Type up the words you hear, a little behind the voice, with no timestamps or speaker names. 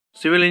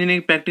Civil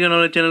engineering practical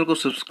knowledge channel को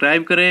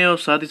subscribe करें और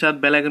साथ ही साथ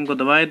बेल आइकन को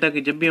दबाएं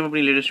ताकि जब भी हम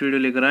अपनी लेटेस्ट वीडियो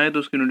लेकर आएँ तो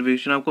उसकी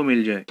नोटिफिकेशन आपको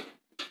मिल जाए।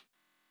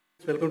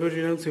 Welcome to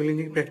channel civil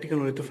engineering practical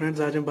knowledge. तो फ्रेंड्स,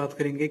 आज हम बात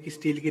करेंगे कि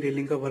स्टील की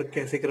रेलिंग का वर्क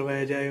कैसे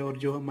करवाया जाए और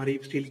जो हमारी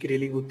स्टील की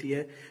रेलिंग होती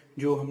है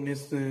जो हमने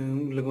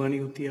लगवानी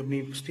होती है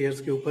अपनी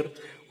स्टेयर्स के ऊपर,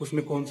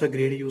 उसमें कौन सा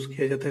ग्रेड यूज़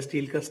किया जाता है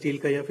स्टील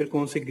का या फिर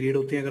कौन से ग्रेड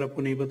होते हैं। अगर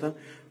आपको नहीं पता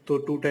तो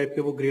 2 टाइप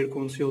के वो ग्रेड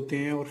कौन से होते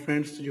हैं, और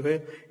फ्रेंड्स जो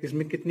है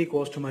इसमें कितनी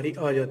कॉस्ट हमारी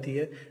आ जाती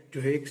है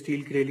जो है एक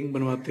स्टील की रेलिंग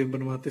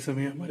बनवाते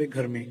समय हमारे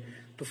घर में।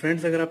 तो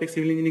फ्रेंड्स, अगर आप एक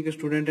सिविल इंजीनियरिंग के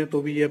स्टूडेंट हैं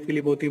तो भी ये आपके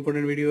लिए बहुत ही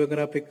इंपॉर्टेंट वीडियो है। अगर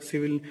आप एक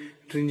सिविल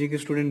इंजीनियरिंग के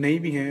स्टूडेंट नहीं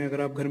भी हैं,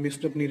 अगर आप घर में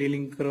अपनी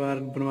रेलिंग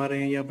बनवा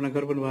रहे हैं या अपना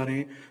घर बनवा रहे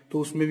हैं तो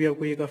उसमें भी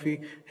आपको ये काफ़ी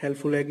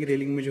हेल्पफुल है कि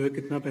रेलिंग में जो है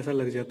कितना पैसा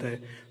लग जाता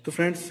है। तो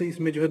फ्रेंड्स,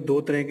 इसमें जो है 2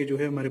 तरह के जो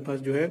है हमारे पास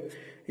जो है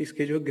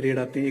इसके जो ग्रेड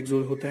आते हैं। एक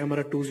जो होता है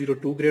हमारा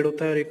 202 ग्रेड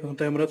होता है और एक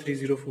होता है हमारा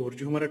 304।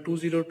 जो हमारा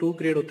 202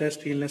 ग्रेड होता है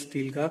स्टेनलेस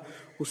स्टील का,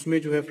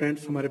 उसमें जो है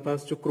फ्रेंड्स हमारे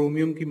पास जो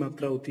क्रोमियम की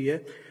मात्रा होती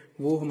है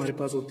वो हमारे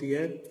पास होती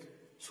है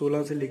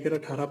 16 से लेकर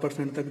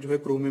 18% तक जो है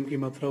क्रोमियम की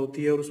मात्रा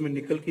होती है, और उसमें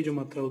निकल की जो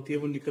मात्रा होती है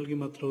वो निकल की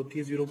मात्रा होती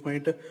है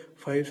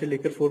 0.5 से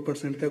लेकर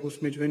 4% तक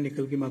उसमें जो है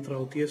निकल की मात्रा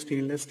होती है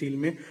स्टेनलेस स्टील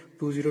में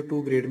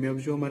 202 ग्रेड में। अब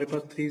जो हमारे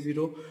पास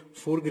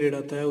 304 ग्रेड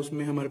आता है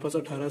उसमें हमारे पास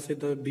 18 से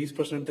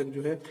 20% तक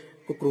जो है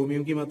वो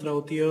क्रोमियम की मात्रा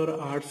होती है, और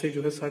 8 से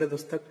जो है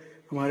 10.5 तक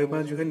हमारे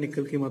पास जो है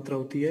निकल की मात्रा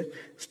होती है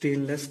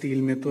स्टेनलेस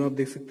स्टील में। तो आप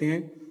देख सकते हैं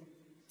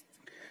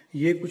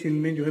ये कुछ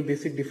इनमें जो है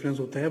बेसिक डिफरेंस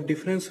होता है। अब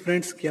डिफरेंस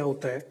फ्रेंड्स क्या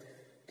होता है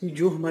कि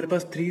जो हमारे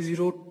पास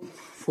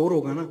 304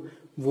 होगा ना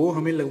वो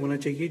हमें लगवाना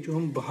चाहिए जो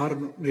हम बाहर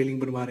रेलिंग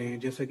बनवा रहे हैं,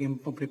 जैसा कि हम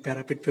अपने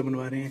पैरापेट पे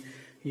बनवा रहे हैं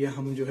या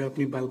हम जो है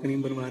अपनी बालकनी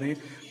में बनवा रहे हैं,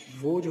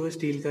 वो जो है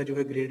स्टील का जो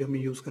है ग्रेड हमें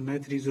यूज़ करना है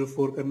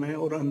 304 करना है,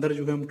 और अंदर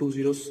जो है हम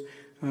 20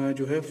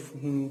 जो है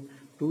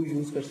 2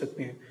 यूज़ कर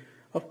सकते हैं।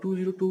 अब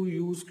 202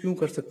 यूज़ क्यों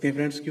कर सकते हैं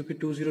फ्रेंड्स, क्योंकि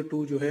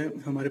 202 जो है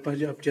हमारे पास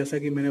जैसा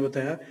कि मैंने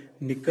बताया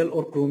निकल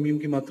और क्रोमियम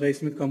की मात्रा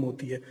इसमें कम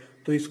होती है,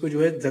 तो इसको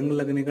जो है जंग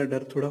लगने का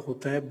डर थोड़ा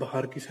होता है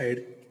बाहर की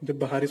साइड। जब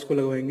बाहर इसको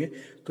लगवाएंगे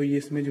तो ये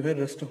इसमें जो है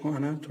रस्ट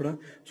आना थोड़ा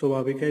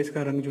स्वाभाविक है,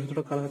 इसका रंग जो है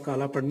थोड़ा काला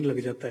काला पड़ने लग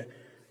जाता है।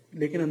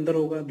 लेकिन अंदर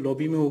होगा,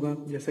 लॉबी में होगा,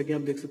 जैसा कि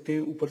आप देख सकते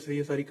हैं ऊपर से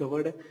ये सारी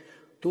कवर्ड है,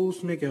 तो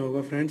उसमें क्या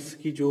होगा फ्रेंड्स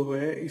कि जो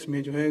है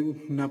इसमें जो है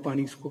ना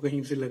पानी इसको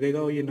कहीं से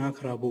लगेगा और ये ना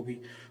खराब होगी।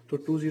 तो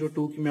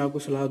 202 की मैं आपको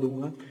सलाह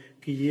दूंगा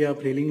कि ये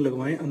आप रेलिंग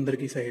लगवाएं अंदर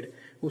की साइड।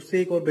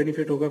 उससे एक और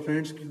बेनिफिट होगा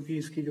फ्रेंड्स, क्योंकि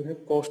इसकी जो है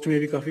कॉस्ट में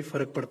भी काफ़ी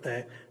फर्क पड़ता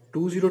है।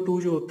 202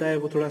 जो होता है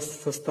वो थोड़ा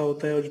सस्ता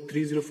होता है और जो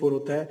 304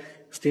 होता है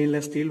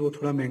स्टेनलेस स्टील वो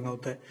थोड़ा महंगा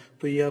होता है।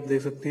 तो ये आप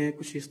देख सकते हैं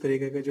कुछ इस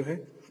तरीके का जो है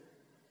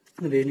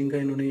रेलिंग का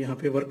इन्होंने यहाँ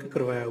पे वर्क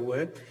करवाया हुआ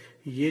है।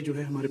 ये जो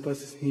है हमारे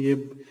पास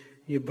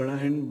ये बड़ा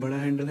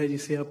हैंडल है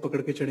जिसे आप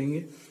पकड़ के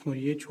चढ़ेंगे, और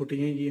ये छोटी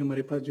हैं, ये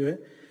हमारे पास जो है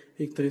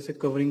एक तरह से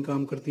कवरिंग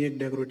काम करती है, एक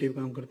डेकोरेटिव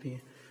काम करती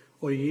हैं।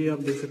 और ये आप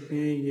देख सकते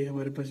हैं ये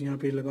हमारे पास यहाँ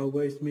पे लगा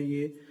हुआ है, इसमें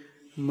ये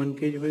मन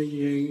के जो है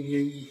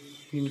ये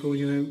इनको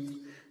जो है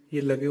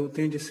ये लगे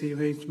होते हैं, जिससे जो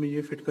है इसमें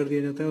ये फिट कर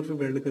दिया जाता है और फिर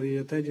वेल्ड कर दिया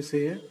जाता है, जिससे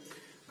ये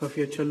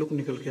काफ़ी अच्छा लुक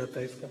निकल के आता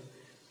है इसका।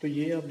 तो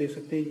ये आप देख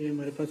सकते हैं ये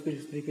हमारे पास कुछ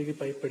इस तरीके की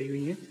पाइप पड़ी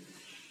हुई हैं।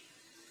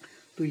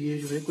 तो ये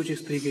जो है कुछ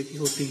इस तरीके की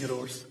होती हैं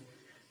रॉड्स,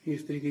 ये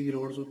इस तरीके की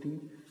रॉड्स होती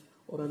हैं।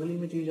 और अगली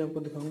मैं चीज़ आपको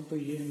दिखाऊं तो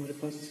ये हमारे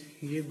पास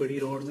ये बड़ी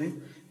रॉड्स हैं,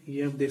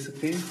 ये आप देख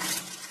सकते हैं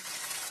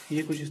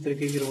ये कुछ इस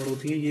तरीके की रॉड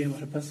होती है, ये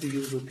हमारे पास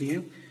यूज़ होती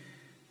हैं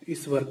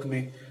इस वर्क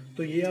में।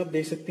 तो ये आप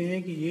देख सकते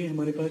हैं कि ये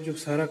हमारे पास जो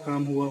सारा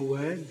काम हुआ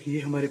है ये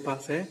हमारे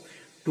पास है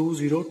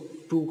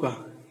 202 का,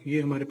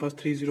 ये हमारे पास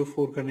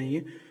 304 का नहीं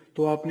है।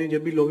 तो आपने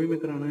जब भी लॉबी में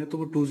कराना है तो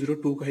वो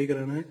 202 का ही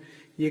कराना है।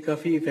 ये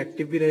काफ़ी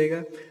इफेक्टिव भी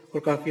रहेगा और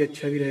काफ़ी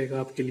अच्छा भी रहेगा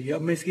आपके लिए।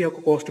 अब मैं इसकी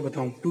आपको कॉस्ट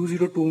बताऊं।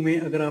 202 में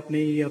अगर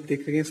आपने ये आप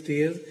देख सकें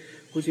स्टेयर्स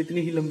कुछ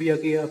इतनी ही लंबी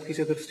आके आपकी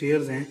अगर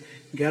स्टेयर्स हैं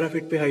 11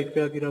 फीट पे हाइट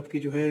पे अगर आपकी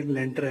जो है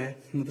लेंटर है,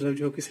 मतलब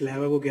जो आपकी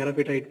स्लैब है वो 11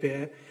 फीट हाइट पे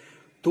है,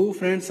 तो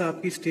फ्रेंड्स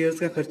आपकी स्टेयर्स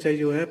का खर्चा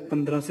जो है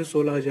 15 से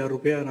 16 हज़ार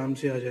रुपये आराम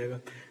से आ जाएगा।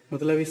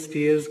 मतलब इस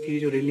स्टेयर्स की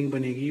जो रेलिंग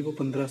बनेगी वो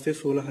 15 से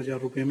 16 हज़ार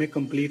रुपये में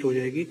कंप्लीट हो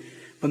जाएगी।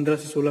 15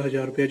 से 16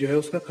 हज़ार रुपया जो है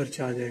उसका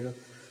खर्चा आ जाएगा।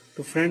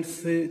 तो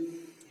फ्रेंड्स,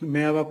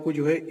 मैं अब आपको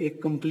जो है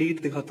एक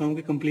कंप्लीट दिखाता हूँ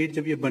कि कंप्लीट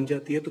जब ये बन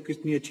जाती है तो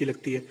कितनी अच्छी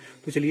लगती है।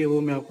 तो चलिए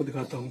वो मैं आपको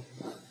दिखाता हूँ।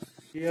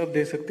 ये आप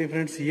देख सकते हैं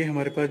फ्रेंड्स, ये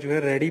हमारे पास जो है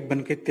रेडी बन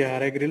के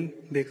तैयार है ग्रिल।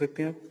 देख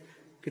सकते हैं आप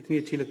कितनी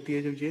अच्छी लगती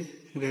है जब ये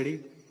रेडी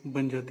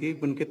बन जाती है,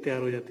 बन के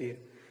तैयार हो जाती है।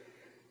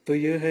 तो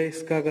ये है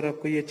इसका, अगर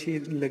आपको ये अच्छी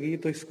लगी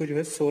तो इसको जो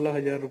है 16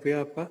 हज़ार रुपया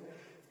आपका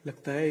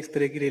लगता है इस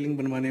तरह की रेलिंग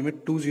बनवाने में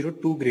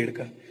 202 ग्रेड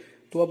का।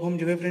 तो अब हम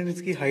जो है फ्रेंड्स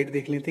इसकी हाइट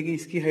देख लेते हैं कि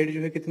इसकी हाइट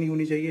जो है कितनी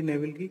होनी चाहिए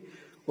नेवल की,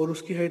 और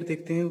उसकी हाइट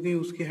देखते हैं कि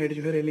उसकी हाइट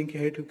जो है रेलिंग की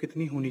हाइट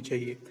कितनी होनी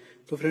चाहिए।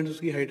 तो फ्रेंड्स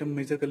उसकी हाइट हम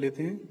मेजर कर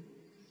लेते हैं।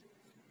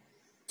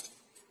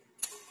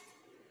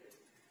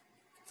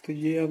 तो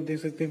ये आप देख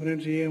सकते हैं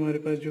फ्रेंड्स, ये हमारे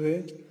पास जो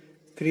है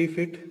 3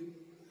 फीट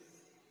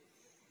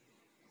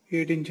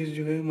 8 इंचेस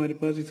जो है हमारे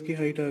पास इसकी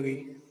हाइट आ गई।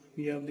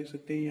 ये आप देख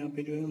सकते हैं यहाँ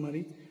पे जो है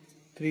हमारी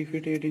 3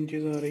 फीट 8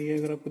 इंचेस आ रही है।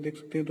 अगर आपको देख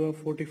सकते हैं तो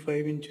आप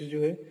 45 इंचेस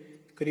जो है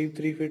करीब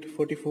 3 फीट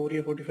 44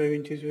 या 45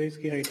 इंचेस जो है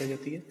इसकी हाइट आ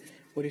जाती है।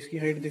 और इसकी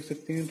हाइट देख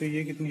सकते हैं तो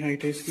ये कितनी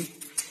हाइट है इसकी,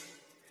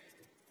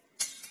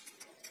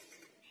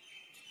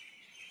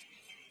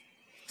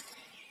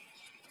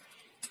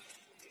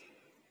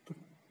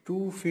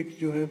 2 फीट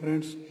जो है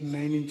फ्रेंड्स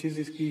 9 इंचेस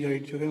इसकी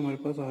हाइट जो है हमारे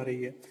पास आ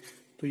रही है।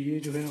 तो ये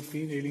जो है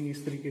आपकी रेलिंग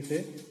इस तरीके से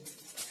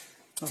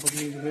आप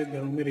अपनी जो है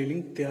घरों में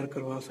रेलिंग तैयार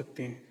करवा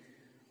सकते हैं।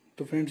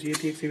 तो फ्रेंड्स ये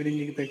थी एक सिविल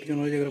इंजीनियरिंग की प्रैक्टिकल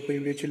नॉलेज। अगर आपको ये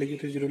वीडियो अच्छी लगी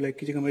तो जरूर लाइक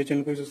कीजिएगा, हमारे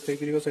चैनल को सब्सक्राइब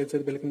कीजिएगा, साथ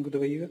साथ बेल आइकन को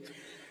दबाइएगा।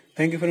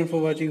 Thank you friend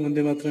for watching.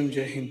 Vande Mataram,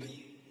 जय हिंद।